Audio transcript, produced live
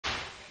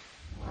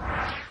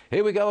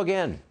Here we go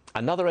again.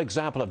 Another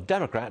example of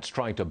Democrats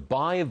trying to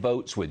buy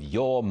votes with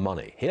your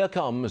money. Here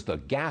comes the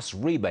Gas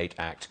Rebate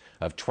Act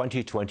of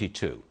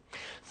 2022.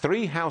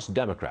 3 House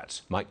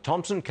Democrats, Mike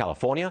Thompson,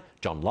 California,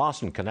 John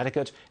Larson,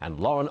 Connecticut,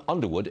 and Lauren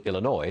Underwood,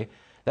 Illinois,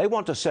 they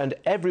want to send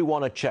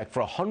everyone a check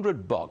for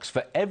 $100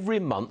 for every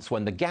month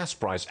when the gas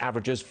price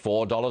averages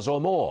 $4 or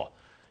more.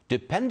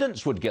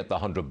 Dependents would get the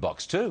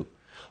 $100 too.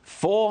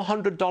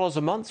 $400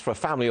 a month for a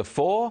family of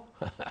 4?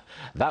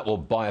 That will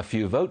buy a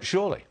few votes,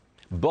 surely.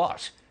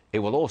 But it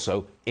will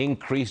also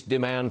increase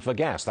demand for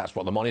gas. That's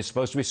what the money is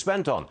supposed to be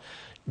spent on.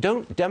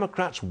 Don't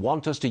Democrats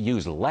want us to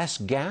use less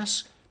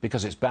gas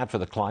because it's bad for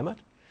the climate?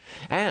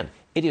 And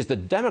it is the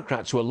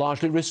Democrats who are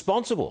largely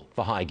responsible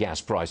for high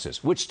gas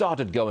prices, which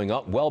started going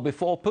up well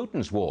before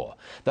Putin's war.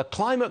 The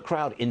climate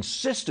crowd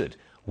insisted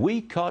we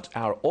cut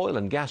our oil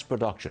and gas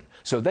production,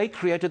 so they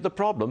created the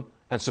problem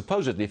and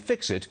supposedly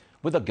fix it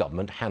with a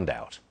government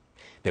handout.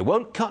 They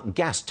won't cut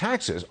gas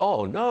taxes.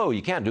 Oh, no,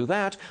 you can't do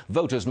that.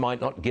 Voters might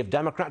not give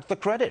Democrats the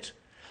credit.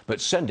 But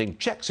sending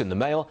checks in the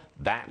mail,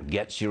 that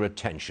gets your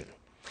attention.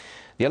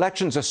 The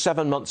elections are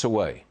 7 months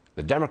away.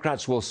 The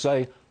Democrats will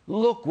say,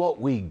 look what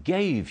we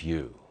gave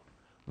you.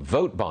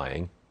 Vote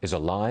buying is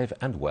alive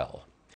and well.